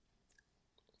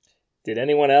Did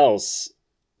anyone else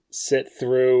sit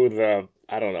through the,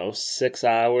 6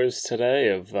 hours today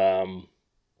of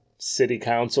city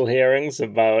council hearings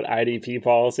about IDP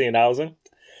policy and housing?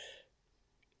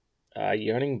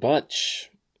 Yearning Butch,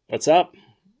 what's up?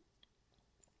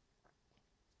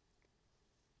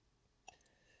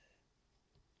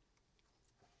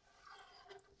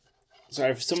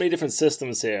 Sorry for so many different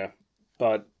systems here,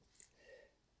 but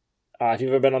if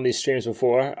you've ever been on these streams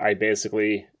before, I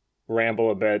basically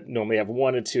ramble a bit, normally have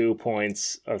 1 or 2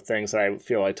 points of things that I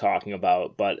feel like talking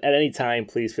about, but at any time,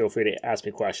 please feel free to ask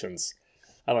me questions.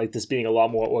 I like this being a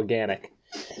lot more organic.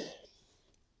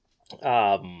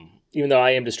 Even though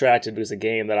I am distracted because a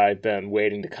game that I've been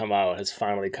waiting to come out has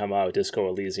finally come out, Disco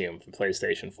Elysium for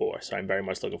PlayStation 4, so I'm very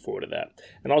much looking forward to that.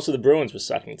 And also the Bruins were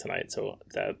sucking tonight, so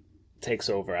that takes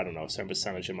over, a certain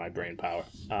percentage of my brain power.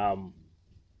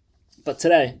 But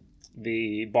today,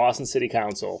 the Boston City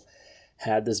Council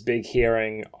had this big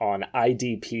hearing on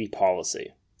IDP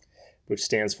policy, which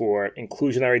stands for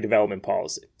Inclusionary Development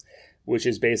Policy, which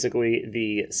is basically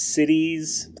the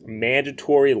city's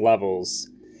mandatory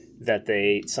levels that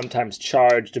they sometimes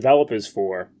charge developers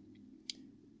for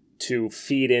to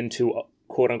feed into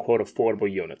quote-unquote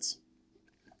affordable units.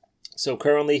 So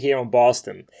currently here in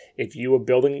Boston, if you are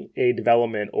building a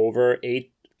development over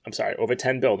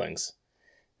 10 buildings,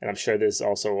 and I'm sure there's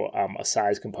also a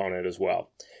size component as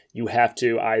well, you have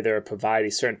to either provide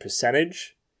a certain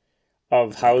percentage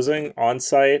of housing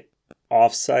on-site,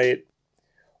 off-site,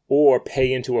 or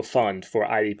pay into a fund for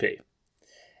IDP.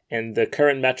 And the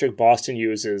current metric Boston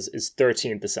uses is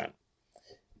 13%.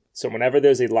 So whenever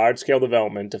there's a large-scale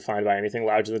development defined by anything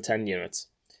larger than 10 units,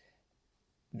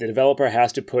 the developer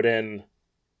has to put in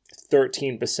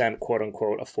 13%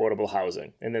 quote-unquote affordable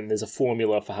housing. And then there's a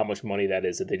formula for how much money that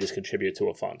is that they just contribute to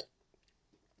a fund.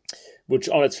 Which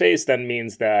on its face then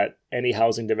means that any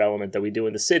housing development that we do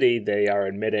in the city, they are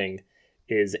admitting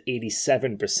is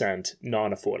 87%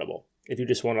 non-affordable, if you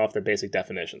just went off the basic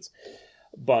definitions.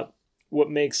 But what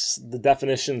makes the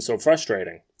definition so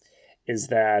frustrating is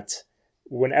that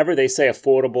whenever they say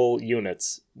affordable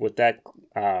units, what that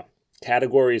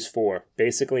category is for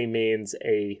basically means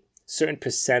a certain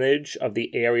percentage of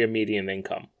the area median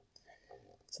income.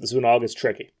 So this is when it all gets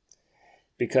tricky.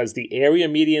 Because the area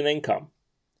median income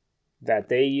that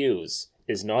they use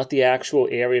is not the actual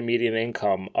area median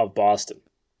income of Boston.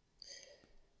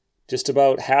 Just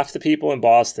about half the people in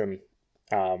Boston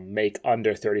make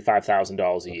under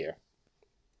 $35,000 a year.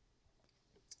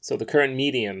 So the current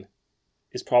median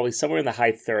is probably somewhere in the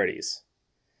high 30s.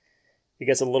 It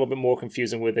gets a little bit more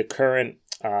confusing with the current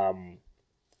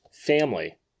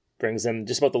family brings in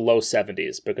just about the low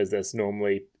 70s because there's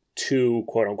normally 2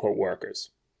 quote-unquote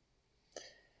workers.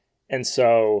 And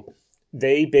so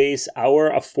they base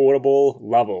our affordable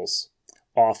levels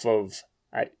off of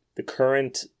the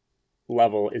current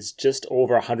level is just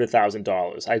over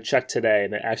 $100,000. I checked today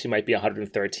and it actually might be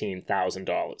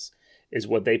 $113,000 is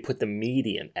what they put the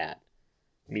median at.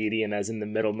 Median as in the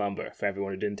middle number for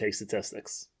everyone who didn't take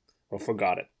statistics or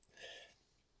forgot it.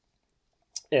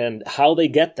 And how they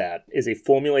get that is a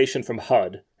formulation from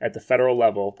HUD at the federal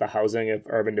level, the Housing of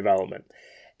Urban Development.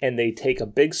 And they take a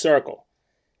big circle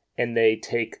and they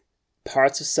take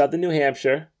parts of southern New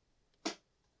Hampshire,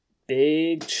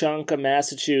 big chunk of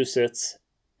Massachusetts,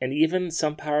 and even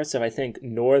some parts of, I think,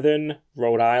 northern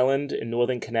Rhode Island and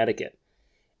northern Connecticut.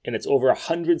 And it's over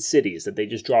 100 cities that they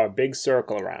just draw a big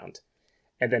circle around.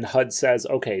 And then HUD says,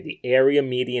 okay, the area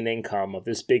median income of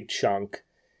this big chunk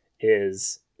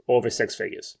is over 6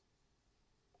 figures.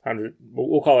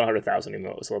 We'll call it 100,000, even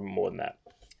though it's a little bit more than that.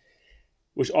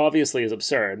 Which obviously is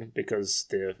absurd because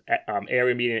the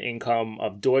area median income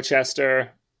of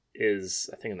Dorchester is,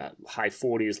 I think, in the high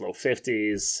 40s, low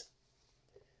 50s.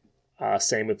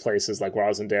 Same with places like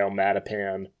Rosendale,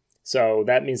 Mattapan. So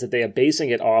that means that they are basing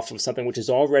it off of something which is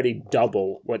already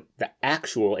double what the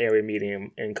actual area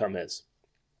median income is.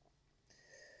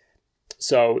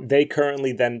 So they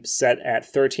currently then set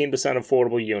at 13%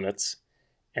 affordable units,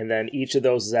 and then each of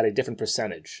those is at a different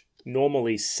percentage,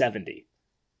 normally 70.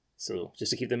 So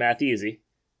just to keep the math easy,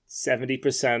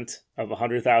 70% of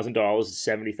 $100,000 is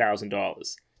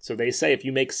 $70,000. So they say if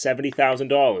you make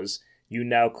 $70,000, you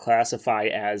now classify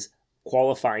as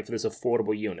qualifying for this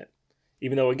affordable unit.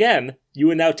 Even though, again, you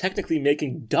are now technically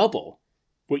making double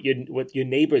what your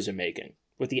neighbors are making,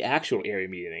 what the actual area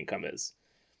median income is.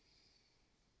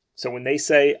 So when they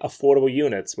say affordable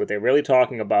units, what they're really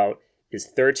talking about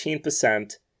is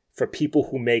 13% for people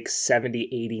who make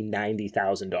 $70,000, $80,000,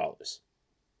 $90,000,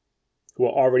 who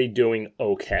are already doing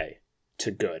okay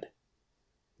to good.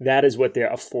 That is what their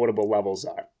affordable levels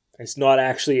are. It's not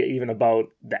actually even about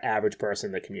the average person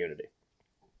in the community.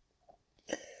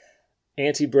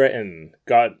 Anti-Britain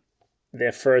got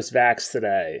their first vax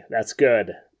today. That's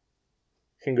good.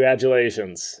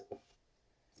 Congratulations.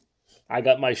 I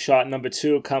got my shot number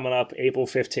 2 coming up April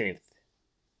 15th.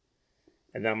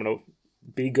 And then I'm going to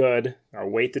be good. I'll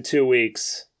wait the 2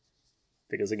 weeks.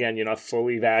 Because again, you're not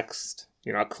fully vaxxed.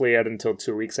 You're not cleared until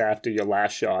 2 weeks after your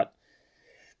last shot.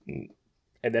 And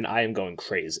then I am going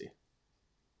crazy.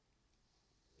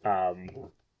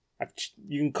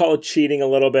 You can call it cheating a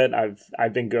little bit.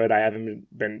 I've been good. I haven't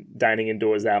been dining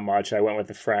indoors that much. I went with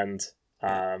a friend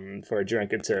for a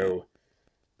drink or two.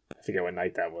 I forget what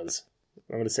night that was.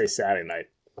 I'm going to say Saturday night.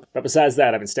 But besides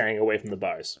that, I've been staying away from the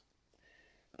bars.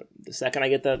 But the second I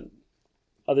get that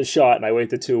other shot and I wait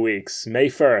the 2 weeks, May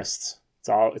 1st,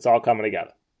 it's all coming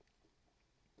together.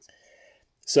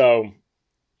 So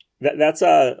that's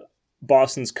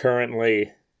Boston's current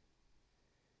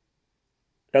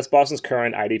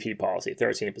IDP policy,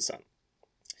 13%.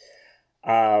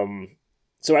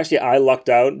 So actually, I lucked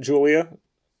out, Julia.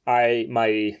 I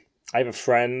have a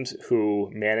friend who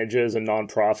manages a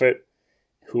nonprofit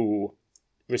who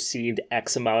received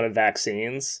X amount of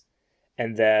vaccines,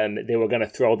 and then they were going to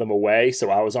throw them away. So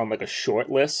I was on like a short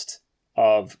list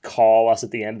of call us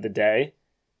at the end of the day,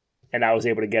 and I was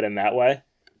able to get in that way.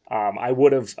 I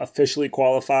would have officially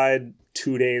qualified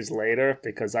 2 days later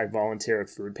because I volunteer at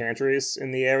food pantries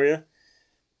in the area.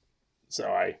 So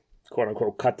I, quote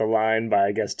unquote, cut the line by,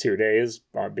 I guess, 2 days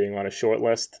being on a short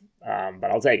list.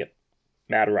 But I'll take it.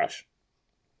 Mad rush.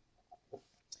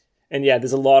 And yeah,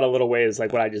 there's a lot of little ways,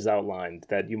 like what I just outlined,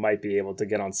 that you might be able to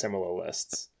get on similar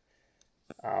lists.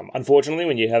 Unfortunately,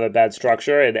 when you have a bad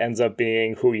structure, it ends up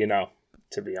being who you know,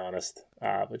 to be honest,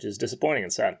 which is disappointing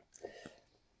and sad.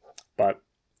 But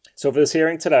so for this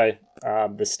hearing today,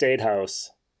 the State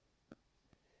House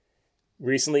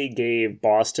recently gave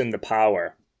Boston the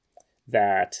power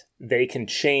that they can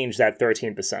change that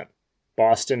 13%.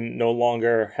 Boston no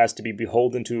longer has to be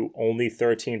beholden to only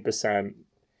 13%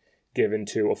 given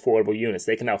to affordable units.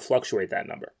 They can now fluctuate that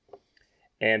number.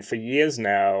 And for years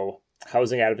now,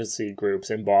 housing advocacy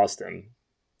groups in Boston,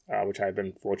 which I've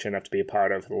been fortunate enough to be a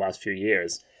part of for the last few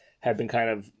years, have been kind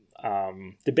of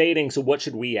debating, so what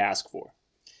should we ask for?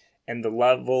 And the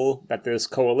level that this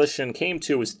coalition came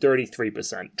to is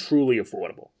 33%, truly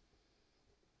affordable.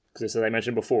 Because as I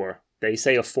mentioned before, they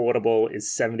say affordable is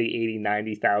 $70,000,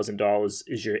 $80,000, $90,000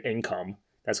 is your income.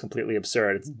 That's completely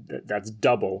absurd. That's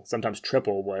double, sometimes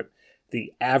triple what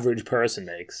the average person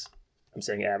makes. I'm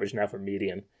saying average now for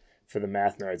median, for the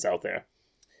math nerds out there.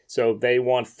 So they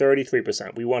want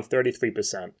 33%. We want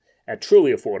 33% at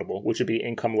truly affordable, which would be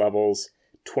income levels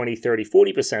 20, 30,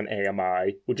 40%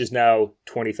 AMI, which is now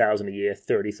 $20,000 a year,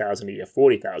 $30,000 a year,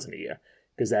 $40,000 a year,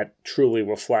 because that truly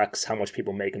reflects how much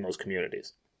people make in those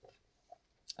communities.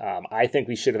 I think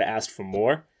we should have asked for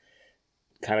more.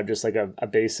 Kind of just like a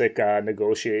basic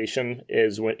negotiation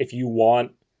is if you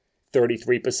want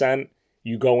 33%,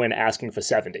 you go in asking for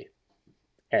 70.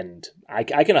 And I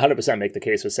can 100% make the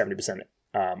case for 70%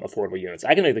 affordable units.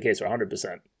 I can make the case for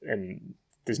 100%. And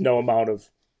there's no amount of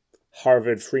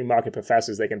Harvard free market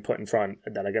professors they can put in front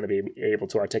that are going to be able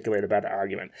to articulate a better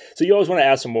argument. So you always want to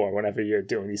ask for more whenever you're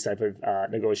doing these type of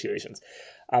negotiations.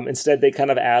 Instead, they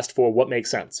kind of asked for what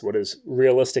makes sense, what is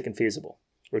realistic and feasible,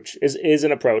 which is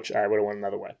an approach I would have went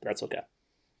another way, but that's okay.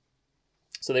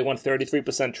 So they want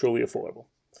 33% truly affordable.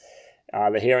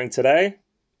 The hearing today,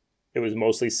 it was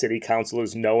mostly city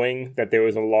councilors knowing that there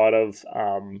was a lot of,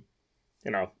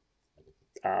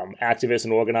 activists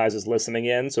and organizers listening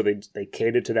in, so they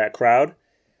catered to that crowd.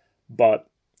 But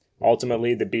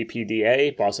ultimately, the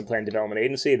BPDA, Boston Plan Development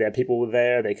Agency, their people were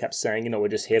there. They kept saying, we're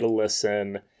just here to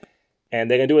listen. And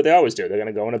they're going to do what they always do. They're going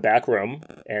to go in a back room,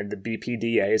 and the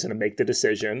BPDA is going to make the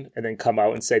decision and then come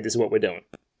out and say, this is what we're doing.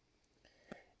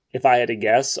 If I had to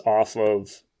guess off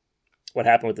of what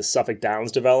happened with the Suffolk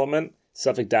Downs development,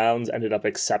 Suffolk Downs ended up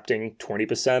accepting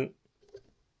 20%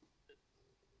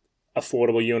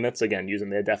 affordable units, again,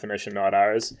 using their definition, not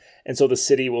ours. And so the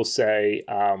city will say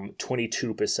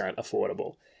 22%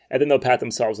 affordable. And then they'll pat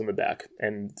themselves on the back.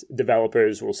 And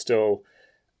developers will still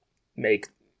make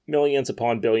millions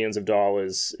upon billions of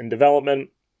dollars in development.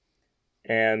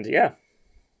 And yeah,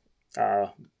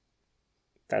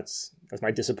 that's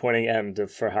my disappointing end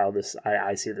for how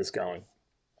I see this going.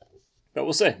 But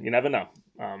we'll see. You never know.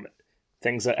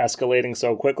 Things are escalating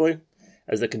so quickly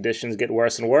as the conditions get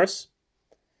worse and worse.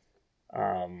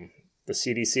 The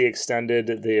CDC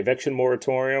extended the eviction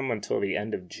moratorium until the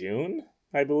end of June,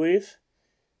 I believe,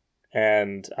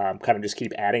 and kind of just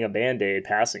keep adding a Band-Aid,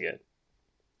 passing it.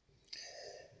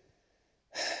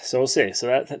 So we'll see. So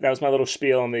that was my little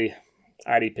spiel on the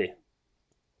IDP.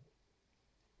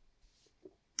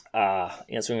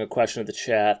 Answering a question in the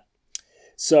chat.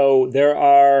 So there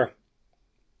are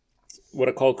what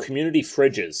are called community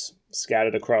fridges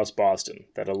scattered across Boston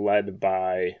that are led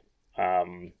by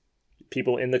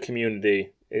people in the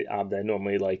community. They're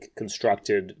normally like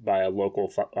constructed by a local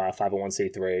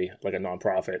 501c3, like a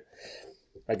nonprofit,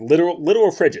 like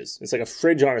literal fridges. It's like a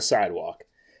fridge on a sidewalk,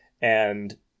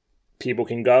 and people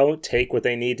can go take what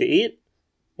they need to eat,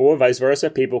 or vice versa.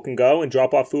 People can go and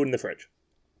drop off food in the fridge.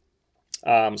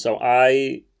 So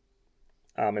I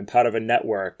am part of a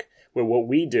network where what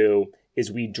we do is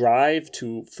we drive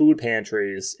to food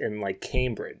pantries in like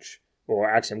Cambridge, or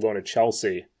actually I'm going to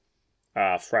Chelsea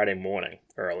Friday morning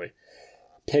early,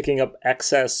 picking up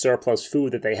excess surplus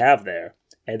food that they have there,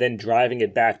 and then driving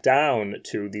it back down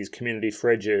to these community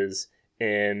fridges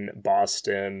in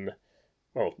Boston,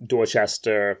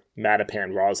 Dorchester,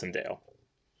 Mattapan, Rosendale,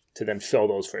 to then fill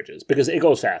those fridges, because it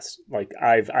goes fast. Like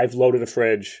I've loaded a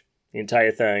fridge, the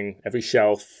entire thing, every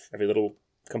shelf, every little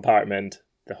compartment,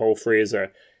 the whole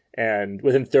freezer, and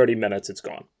within 30 minutes it's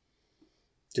gone.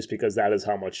 Just because that is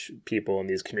how much people in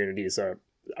these communities are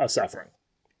suffering.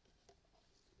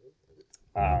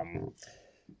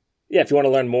 If you want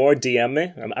to learn more, DM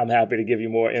me. I'm happy to give you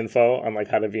more info on like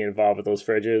how to be involved with those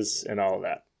fridges and all of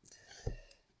that.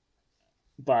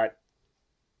 But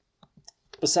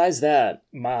besides that,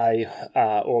 my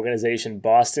organization,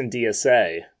 Boston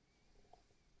DSA,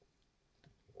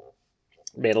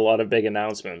 made a lot of big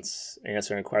announcements,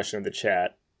 answering a question in the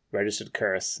chat. Registered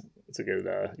Curse. It's a good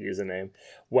username.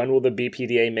 When will the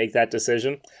BPDA make that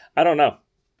decision? I don't know.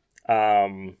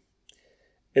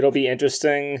 It'll be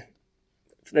interesting.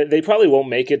 They probably won't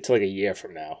make it till like a year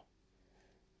from now.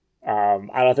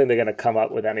 I don't think they're going to come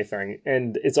up with anything.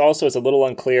 And it's a little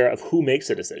unclear of who makes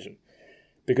a decision,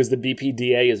 because the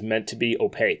BPDA is meant to be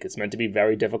opaque. It's meant to be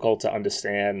very difficult to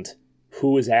understand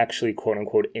who is actually, quote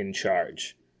unquote, in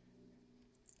charge.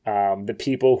 The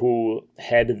people who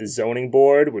head the zoning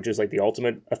board, which is like the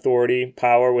ultimate authority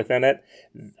power within it,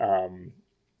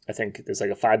 I think there's like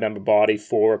a 5-member body.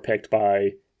 4 are picked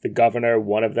by the governor.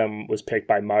 One of them was picked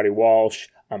by Marty Walsh.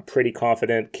 I'm pretty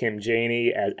confident Kim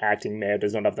Janey, as acting mayor,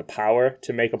 does not have the power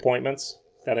to make appointments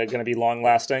that are going to be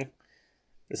long-lasting.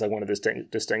 It's like one of the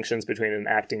distinctions between an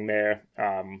acting mayor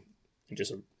and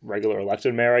just a regular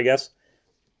elected mayor, I guess.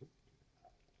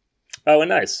 Oh, and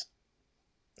nice.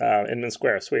 Inman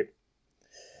Square, sweet.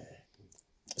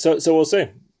 So we'll see.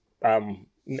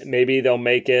 Maybe they'll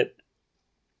make it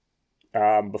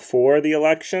before the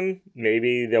election.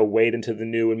 Maybe they'll wait until the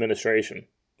new administration.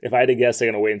 If I had to guess, they're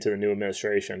going to wait until the new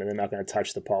administration, and they're not going to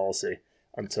touch the policy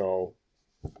until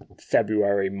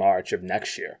February, March of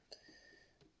next year.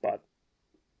 But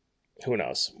who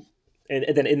knows? And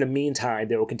then in the meantime,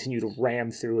 they will continue to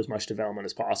ram through as much development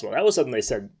as possible. That was something they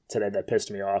said today that pissed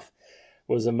me off.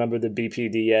 Was a member of the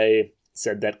BPDA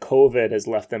said that COVID has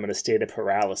left them in a state of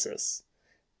paralysis.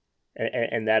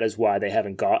 And that is why they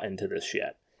haven't gotten to this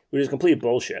yet, which is complete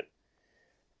bullshit.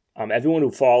 Everyone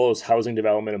who follows housing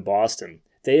development in Boston,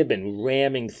 they have been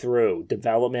ramming through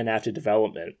development after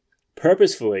development,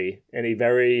 purposefully in a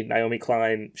very Naomi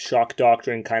Klein shock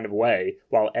doctrine kind of way,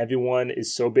 while everyone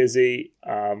is so busy,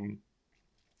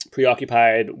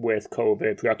 preoccupied with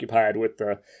COVID, preoccupied with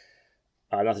the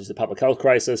not just the public health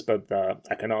crisis, but the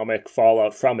economic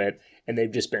fallout from it. And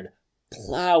they've just been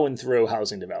plowing through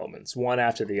housing developments, one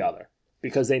after the other,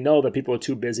 because they know that people are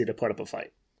too busy to put up a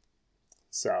fight.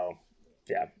 So,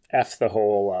 yeah, F the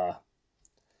whole,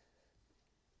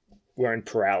 we're in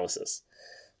paralysis.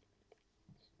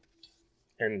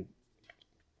 And,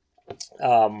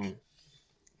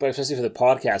 but especially for the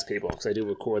podcast people, because I do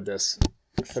record this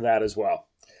for that as well.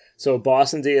 So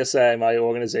Boston DSA, my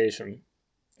organization,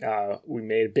 we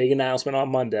made a big announcement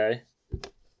on Monday.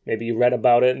 Maybe you read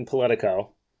about it in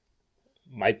Politico.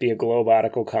 Might be a Globe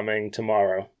article coming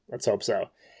tomorrow. Let's hope so.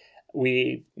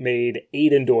 We made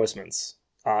 8 endorsements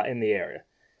in the area.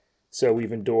 So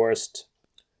we've endorsed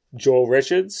Joel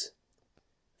Richards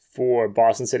for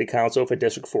Boston City Council for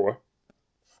District 4,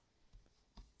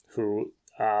 who,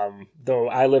 though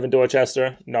I live in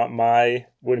Dorchester,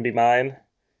 wouldn't be mine.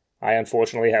 I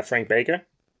unfortunately have Frank Baker.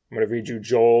 I'm going to read you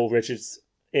Joel Richards'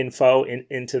 info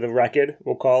into the record,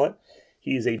 we'll call it.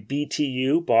 He's a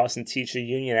BTU, Boston Teacher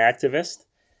Union activist,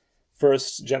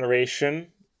 first generation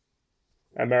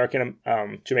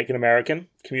Jamaican American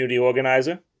community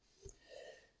organizer.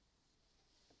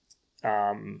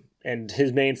 And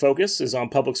his main focus is on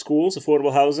public schools,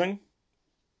 affordable housing,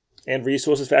 and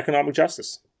resources for economic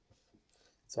justice.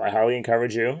 So I highly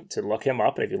encourage you to look him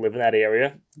up, and if you live in that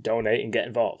area, donate and get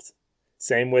involved.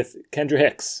 Same with Kendra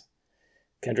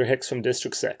Hicks from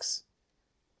District 6,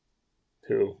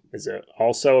 who is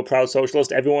also a proud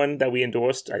socialist. Everyone that we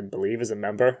endorsed, I believe, is a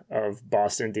member of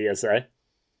Boston DSA.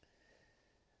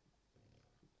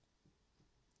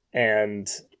 And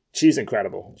she's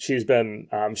incredible. She's been,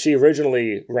 she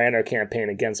originally ran her campaign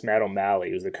against Matt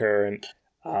O'Malley, who's the current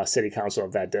city council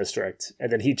of that district.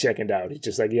 And then he chickened out. He's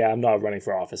just like, yeah, I'm not running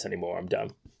for office anymore. I'm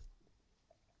done.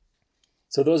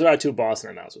 So those are our two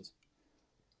Boston announcements.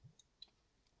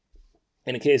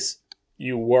 And in case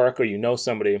you work or you know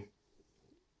somebody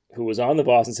who was on the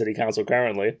Boston City Council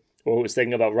currently, or who was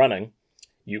thinking about running,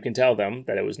 you can tell them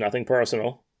that it was nothing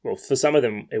personal. Well, for some of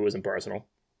them, it wasn't personal.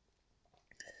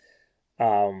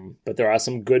 But there are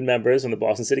some good members on the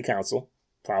Boston City Council.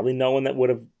 Probably no one that would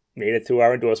have made it through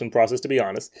our endorsement process, to be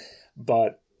honest.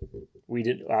 But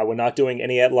we're not doing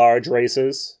any at-large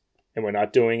races, and we're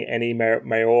not doing any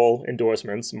mayoral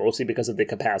endorsements, mostly because of the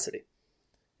capacity.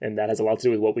 And that has a lot to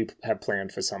do with what we have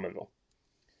planned for Somerville.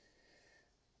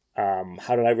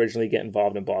 How did I originally get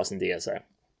involved in Boston DSA?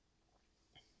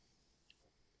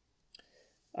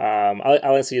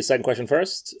 I'll answer your second question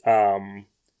first.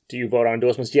 Do you vote on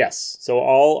endorsements? Yes. So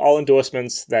all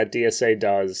endorsements that DSA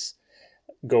does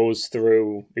goes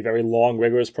through a very long,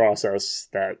 rigorous process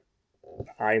that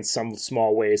I, in some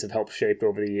small ways, have helped shape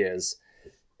over the years,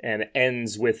 and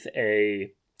ends with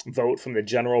a vote from the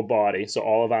general body, so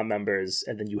all of our members,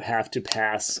 and then you have to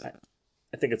pass,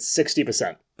 I think it's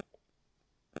 60%.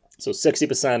 So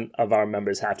 60% of our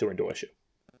members have to endorse you.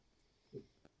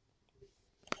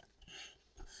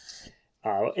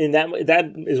 And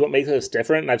that is what makes us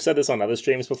different. And I've said this on other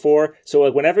streams before. So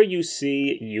like whenever you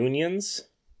see unions,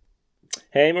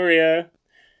 hey Maria.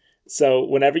 So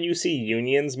whenever you see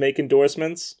unions make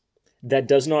endorsements, that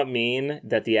does not mean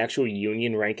that the actual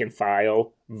union rank and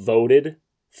file voted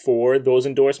for those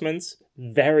endorsements.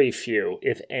 Very few,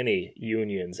 if any,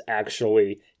 unions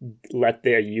actually let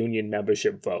their union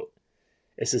membership vote.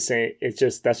 It's the same.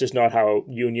 That's just not how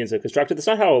unions are constructed. That's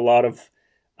not how a lot of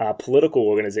political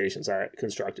organizations are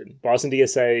constructed. Boston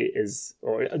DSA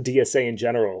or DSA in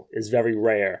general, is very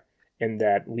rare in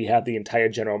that we have the entire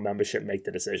general membership make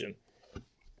the decision.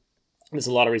 There's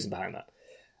a lot of reason behind that.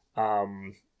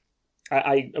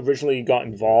 I originally got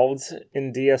involved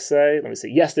in DSA. Let me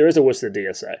see. Yes, there is a Worcester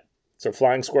DSA. So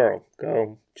Flying Squirrel,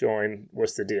 go join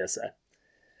Worcester DSA.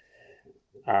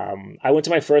 I went to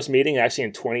my first meeting actually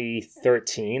in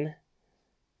 2013.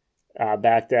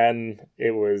 Back then,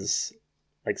 it was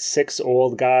like 6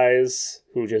 old guys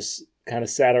who just kind of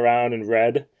sat around and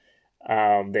read.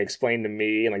 They explained to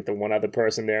me and like the one other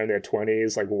person there in their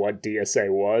 20s, like what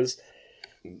DSA was.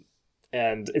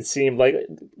 And it seemed like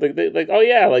oh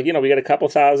yeah, like, you know, we got a couple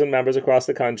thousand members across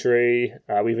the country.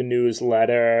 We have a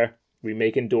newsletter. We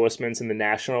make endorsements in the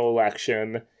national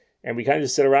election, and we kind of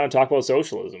just sit around and talk about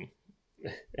socialism.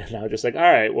 And I was just like, all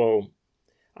right, well,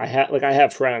 I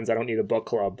have friends. I don't need a book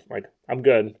club. Like, I'm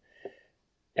good.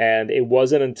 And it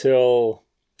wasn't until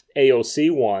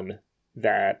AOC won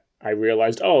that I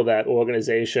realized, oh, that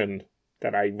organization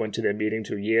that I went to their meeting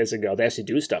 2 years ago, they actually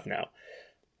do stuff now.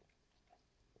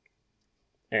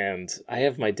 And I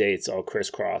have my dates all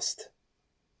crisscrossed.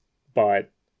 But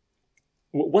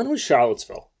when was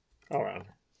Charlottesville? Hold on.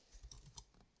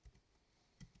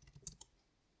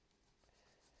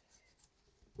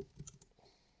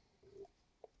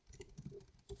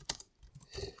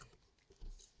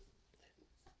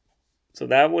 So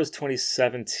that was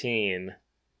 2017.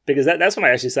 Because that's when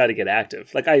I actually started to get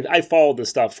active. Like, I followed this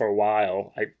stuff for a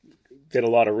while. I did a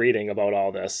lot of reading about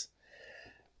all this.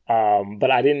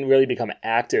 But I didn't really become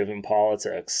active in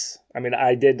politics. I mean,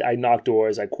 I knocked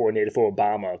doors, I coordinated for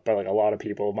Obama, but like a lot of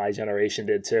people of my generation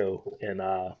did too in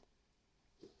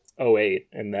 2008.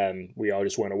 And then we all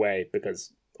just went away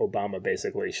because Obama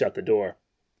basically shut the door.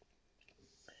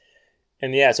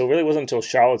 And yeah, so it really wasn't until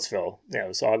Charlottesville. Yeah, it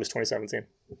was August 2017.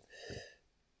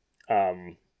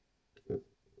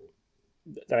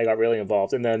 That I got really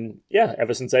involved. And then, yeah,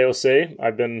 ever since AOC,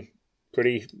 I've been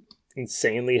pretty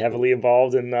insanely heavily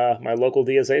involved in my local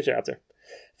DSA chapter.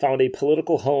 Found a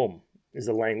political home is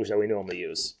the language that we normally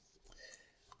use.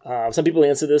 Some people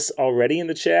answered this already in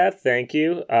the chat. Thank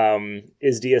you.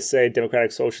 Is DSA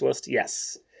Democratic Socialist?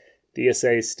 Yes.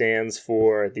 DSA stands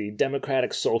for the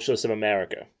Democratic Socialists of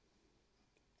America.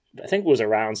 I think it was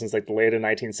around since like the later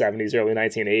 1970s, early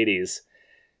 1980s.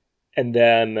 And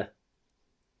then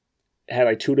had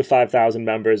like 2,000 to 5,000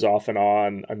 members off and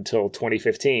on until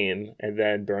 2015, and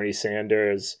then Bernie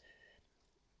Sanders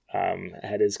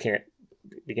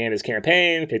began his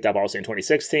campaign, picked up also in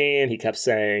 2016. He kept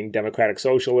saying democratic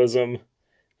socialism.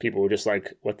 People were just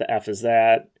like, "What the f is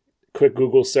that?" quick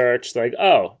Google search, like,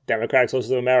 oh, Democratic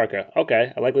Socialists of America.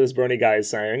 Okay, I like what this Bernie guy is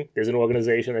saying. There's an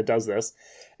organization that does this.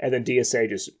 And then DSA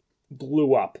just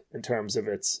blew up in terms of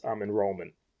its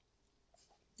enrollment.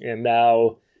 And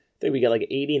now I think we get like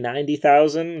 80,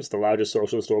 90,000. It's the largest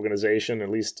socialist organization, at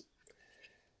least.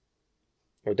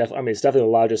 Or it's definitely the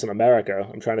largest in America.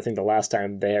 I'm trying to think the last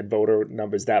time they had voter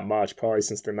numbers that much, probably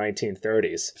since the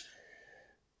 1930s.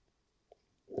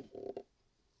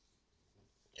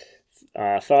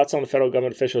 Thoughts on the federal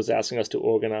government officials asking us to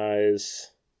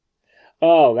organize?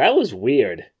 Oh, that was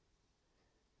weird.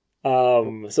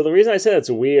 So the reason I say that's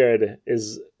weird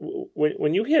is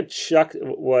when you hear Chuck,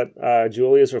 what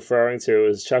Julie is referring to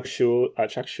is Chuck Schumer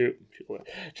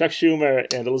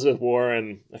and Elizabeth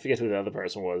Warren. I forget who the other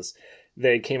person was.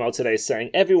 They came out today saying,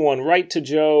 "Everyone, write to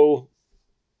Joe."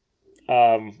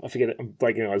 I forget. I'm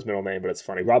blanking on his middle name, but it's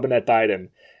funny. Robinette Biden,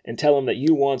 and tell him that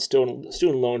you want student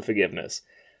loan forgiveness.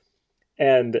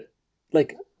 And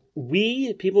like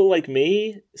people like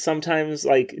me sometimes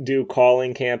like do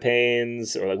calling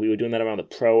campaigns, or like we were doing that around the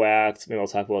PRO Act. Maybe I'll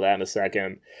talk about that in a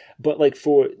second. But like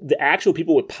for the actual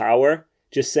people with power,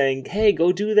 just saying, "Hey,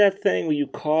 go do that thing where you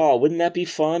call. Wouldn't that be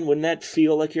fun? Wouldn't that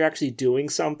feel like you're actually doing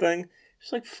something?"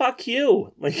 It's like, fuck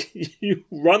you. Like, you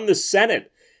run the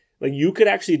Senate. Like, you could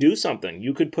actually do something.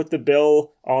 You could put the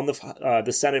bill on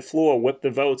the Senate floor, whip the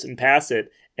votes, and pass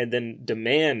it, and then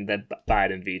demand that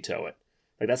Biden veto it.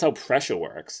 Like, that's how pressure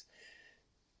works.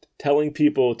 Telling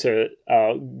people to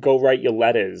go write your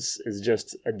letters is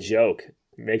just a joke.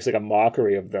 It makes like a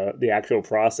mockery of the actual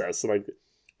process. So, like,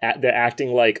 they're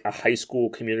acting like a high school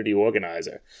community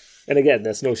organizer. And again,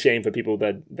 that's no shame for people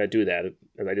that do that.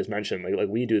 As I just mentioned, like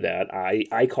we do that.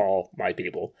 I call my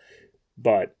people.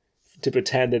 But to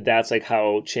pretend that that's like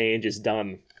how change is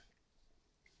done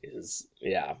is,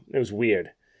 yeah, it was weird.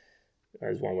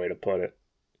 That's one way to put it.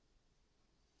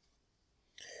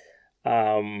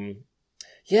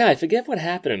 Yeah, I forget what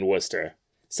happened in Worcester.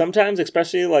 Sometimes,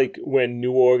 especially like when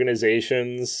new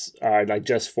organizations are like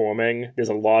just forming, there's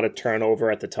a lot of turnover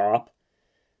at the top.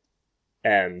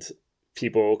 And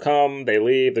people come, they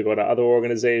leave, they go to other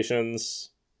organizations,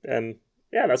 and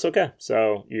yeah, that's okay.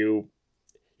 So you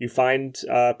find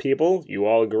people, you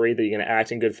all agree that you're going to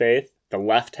act in good faith. The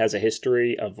left has a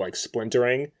history of like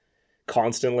splintering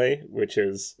constantly, which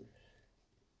is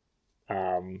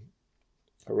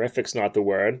horrific's not the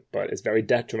word, but it's very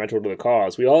detrimental to the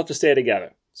cause. We all have to stay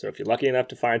together. So if you're lucky enough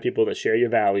to find people that share your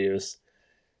values,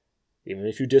 even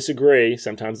if you disagree,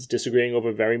 sometimes it's disagreeing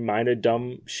over very minor,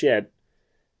 dumb shit,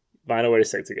 find a way to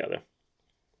stick together.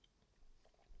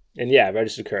 And yeah,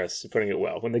 registered curse, putting it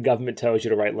well. When the government tells you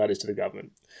to write letters to the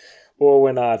government. Or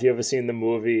when, if you ever seen the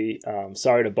movie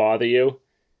Sorry to Bother You,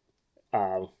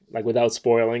 like without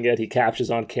spoiling it, he captures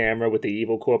on camera what the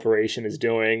evil corporation is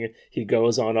doing. He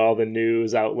goes on all the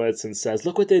news outlets and says,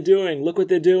 look what they're doing, look what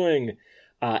they're doing.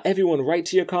 Everyone write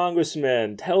to your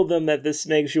congressman, tell them that this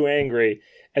makes you angry.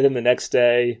 And then the next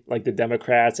day, like the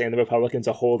Democrats and the Republicans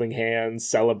are holding hands,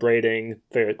 celebrating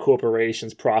the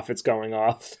corporation's profits going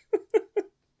off.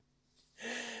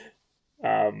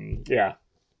 Yeah.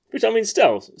 Which, I mean,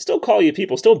 still call your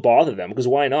people, still bother them, because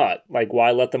why not? Like,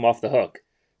 why let them off the hook?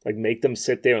 Like, make them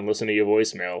sit there and listen to your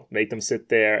voicemail. Make them sit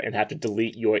there and have to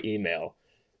delete your email.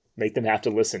 Make them have to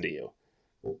listen to you.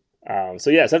 So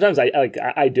yeah, sometimes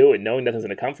I do it knowing nothing's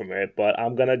going to come from it, but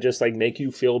I'm going to just like make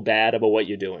you feel bad about what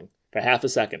you're doing for half a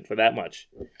second, for that much.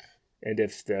 And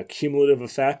if the cumulative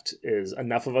effect is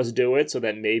enough of us do it so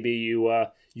that maybe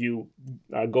you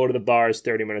go to the bars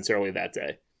 30 minutes early that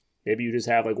day. Maybe you just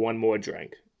have like one more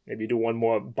drink. Maybe you do one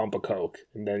more bump of Coke,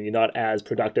 and then you're not as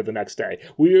productive the next day.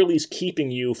 We're at least keeping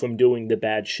you from doing the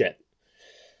bad shit.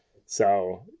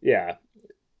 So, yeah.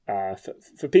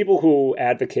 For people who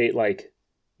advocate like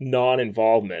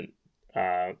non-involvement,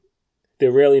 they're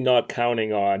really not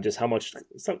counting on just how much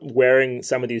wearing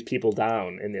some of these people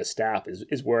down in their staff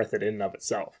is worth it in and of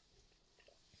itself.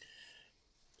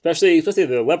 Especially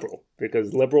the liberal,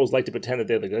 because liberals like to pretend that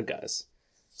they're the good guys.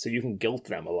 So you can guilt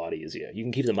them a lot easier. You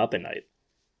can keep them up at night.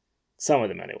 Some of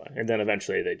them anyway. And then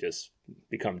eventually they just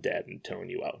become dead and tone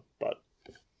you out. But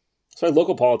so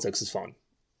local politics is fun.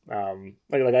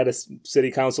 Like I had a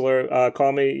city councilor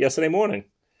call me yesterday morning.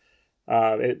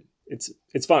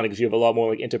 It's fun because you have a lot more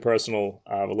like interpersonal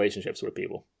relationships with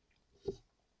people.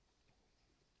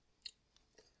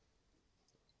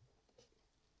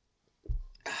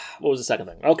 What was the second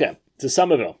thing? Okay, to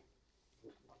Somerville.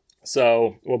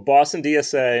 So what Boston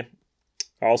DSA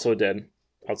also did,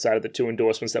 outside of the 2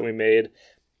 endorsements that we made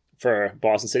for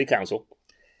Boston City Council,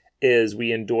 is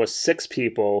we endorsed 6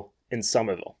 people in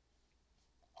Somerville.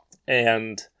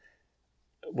 And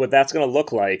what that's going to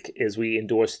look like is we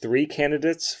endorse 3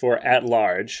 candidates for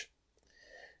at-large,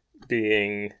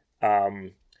 being, I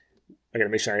got to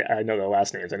make sure I know their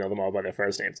last names. I know them all by their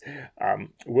first names.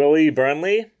 Willie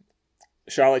Burnley,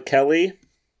 Charlotte Kelly,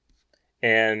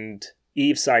 and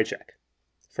Eve Sychek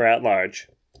for at-large.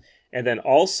 And then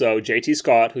also J.T.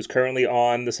 Scott, who's currently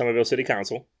on the Somerville City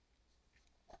Council,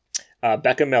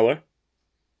 Becca Miller,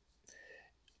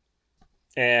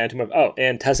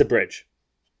 and Tessa Bridge.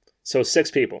 So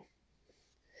 6 people.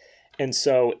 And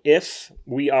so if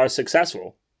we are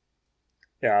successful,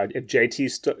 if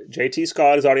JT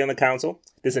Scott is already on the council,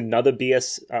 there's another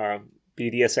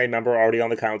BDSA member already on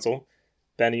the council,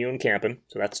 Ben Ewan Campen,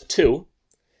 so that's 2.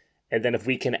 And then if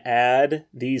we can add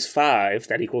these 5,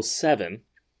 that equals 7.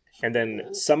 And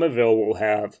then Somerville will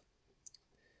have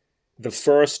the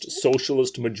first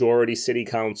socialist majority city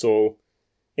council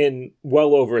in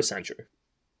well over a century,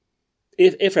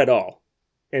 if at all.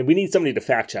 And we need somebody to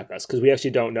fact check us, because we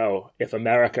actually don't know if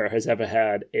America has ever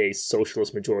had a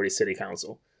socialist majority city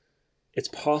council. It's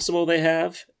possible they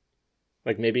have.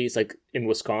 Like maybe it's like in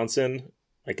Wisconsin,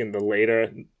 like in the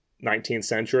later 19th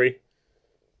century.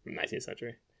 19th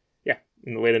century? Yeah,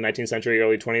 in the later 19th century,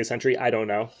 early 20th century. I don't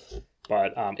know.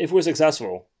 But if we're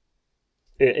successful,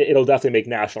 it'll definitely make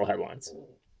national headlines.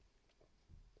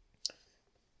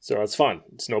 So it's fun.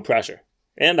 It's no pressure.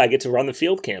 And I get to run the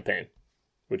field campaign,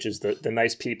 which is the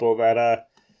nice people that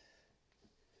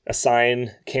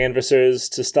assign canvassers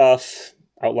to stuff,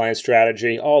 outline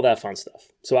strategy, all that fun stuff.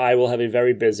 So I will have a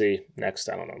very busy next,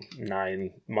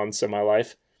 9 months of my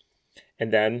life.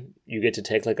 And then you get to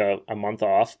take like a month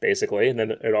off, basically, and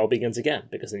then it all begins again,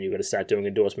 because then you got to start doing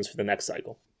endorsements for the next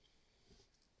cycle.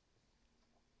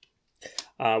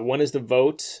 When is the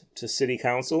vote to city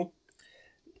council?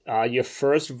 Your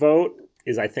first vote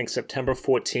is, I think, September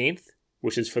 14th,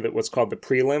 which is for what's called the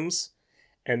prelims.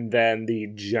 And then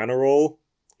the general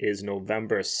is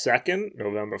November 2nd,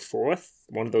 November 4th,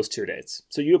 one of those 2 dates.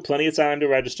 So you have plenty of time to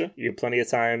register. You have plenty of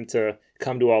time to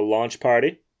come to our launch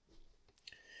party.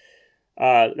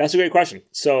 That's a great question.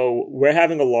 So we're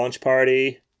having a launch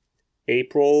party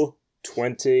April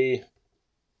 21st.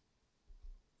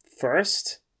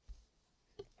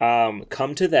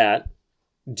 Come to that.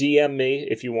 DM me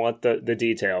if you want the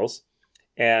details.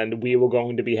 And we will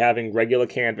going to be having regular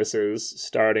canvases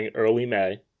starting early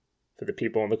May. For the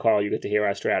people on the call, you get to hear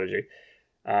our strategy.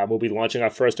 We'll be launching our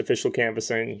first official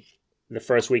canvassing the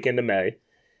first weekend of May.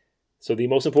 So the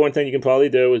most important thing you can probably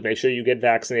do is make sure you get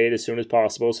vaccinated as soon as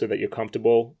possible so that you're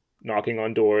comfortable knocking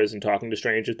on doors and talking to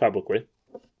strangers publicly.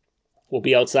 We'll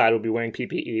be outside. We'll be wearing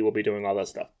PPE. We'll be doing all that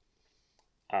stuff.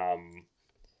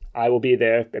 I will be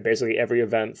there at basically every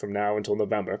event from now until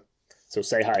November. So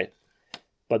say hi.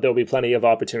 But there'll be plenty of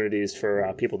opportunities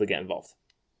for people to get involved.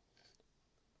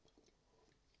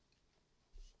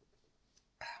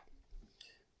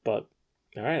 But,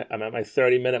 all right, I'm at my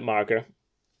 30-minute marker.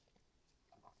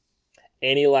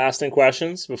 Any lasting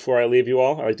questions before I leave you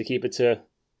all? I like to keep it to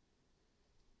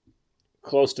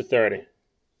close to 30.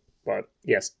 But,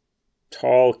 yes,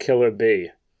 Tall Killer B.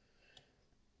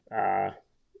 DM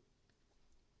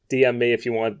me if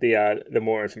you want the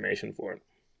more information for it.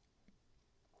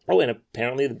 Oh, and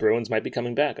apparently the Bruins might be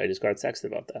coming back. I just got a text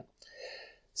about that.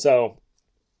 So,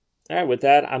 all right, with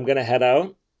that, I'm going to head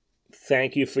out.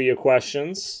 Thank you for your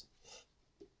questions.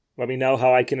 Let me know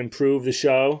how I can improve the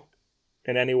show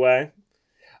in any way.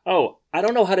 Oh, I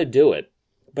don't know how to do it,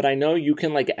 but I know you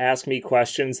can ask me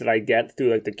questions that I get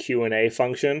through the Q&A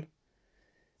function.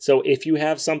 So if you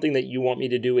have something that you want me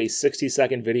to do a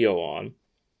 60-second video on,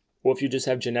 or if you just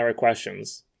have generic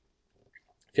questions,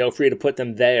 feel free to put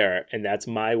them there, and that's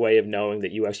my way of knowing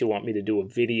that you actually want me to do a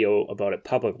video about it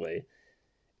publicly.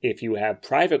 If you have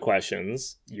private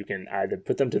questions, you can either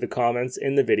put them to the comments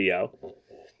in the video,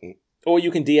 or you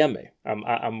can DM me.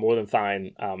 I'm more than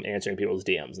fine answering people's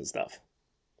DMs and stuff.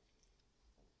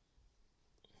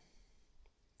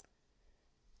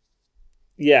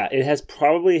 Yeah, it has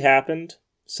probably happened,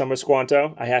 Summer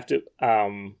Squanto. I have to,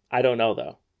 I don't know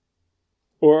though.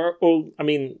 Or I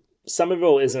mean,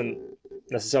 Somerville isn't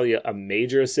necessarily a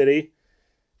major city.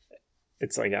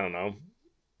 It's I don't know.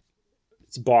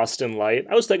 It's Boston light.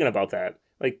 I was thinking about that.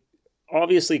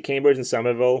 Obviously, Cambridge and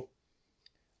Somerville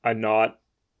are not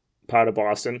part of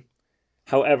Boston.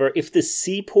 However, if the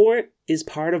seaport is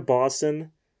part of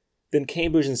Boston, then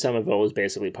Cambridge and Somerville is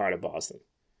basically part of Boston.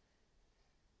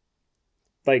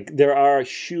 There are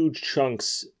huge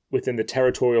chunks within the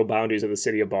territorial boundaries of the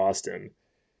city of Boston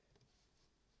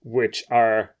which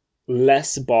are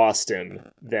less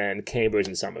Boston than Cambridge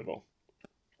and Somerville.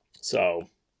 So,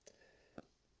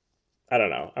 I don't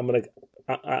know.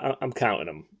 I'm counting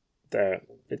them.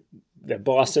 the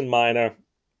Boston Minor,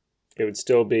 it would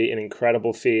still be an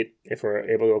incredible feat if we're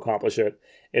able to accomplish it.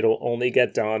 It'll only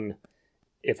get done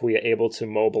if we are able to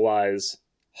mobilize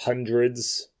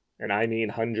hundreds, and I mean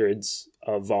hundreds,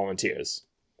 of volunteers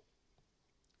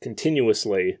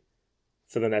continuously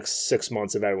for the next 6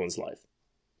 months of everyone's life.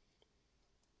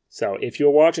 So if you're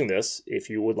watching this, if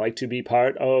you would like to be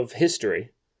part of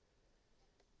history,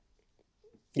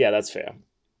 yeah, that's fair.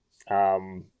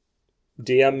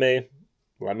 DM me.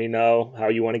 Let me know how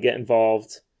you want to get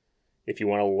involved. If you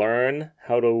want to learn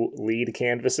how to lead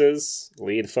canvases,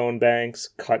 lead phone banks,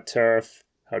 cut turf,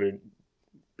 how to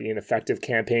be an effective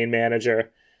campaign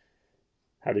manager,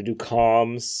 how to do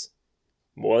comms,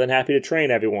 more than happy to train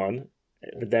everyone.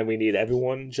 But then we need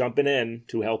everyone jumping in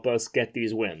to help us get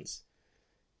these wins.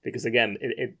 Because again,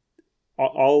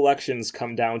 all elections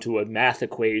come down to a math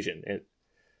equation.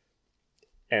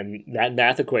 And that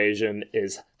math equation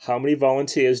is how many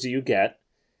volunteers do you get?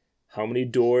 How many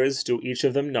doors do each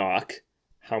of them knock?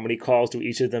 How many calls do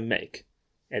each of them make?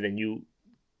 And then you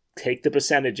take the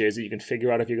percentages and you can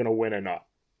figure out if you're going to win or not.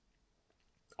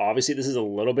 Obviously, this is a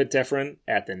little bit different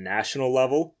at the national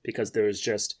level because there's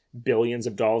just billions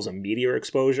of dollars of media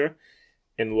exposure.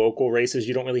 In local races,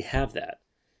 you don't really have that.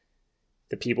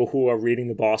 The people who are reading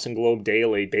the Boston Globe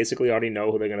daily basically already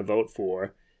know who they're going to vote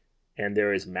for. And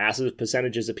there is massive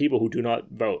percentages of people who do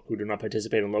not vote, who do not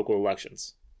participate in local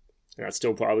elections. And that's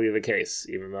still probably the case,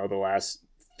 even though the last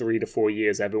 3 to 4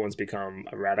 years, everyone's become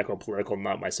a radical political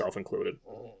nut, myself included.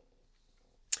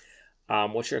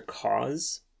 What's your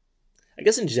cause? I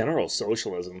guess in general,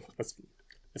 socialism.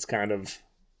 That's kind of,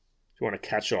 if you want to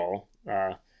catch all.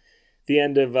 The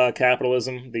end of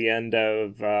capitalism, the end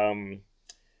of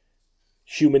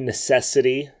human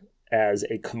necessity as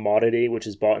a commodity which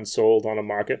is bought and sold on a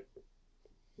market.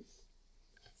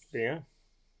 Yeah.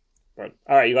 But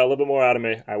all right, you got a little bit more out of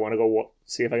me. I want to go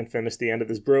see if I can finish the end of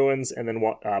this Bruins and then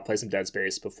play some Dead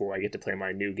Space before I get to play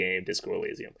my new game, Disco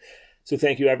Elysium. So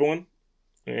thank you, everyone,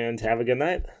 and have a good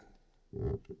night.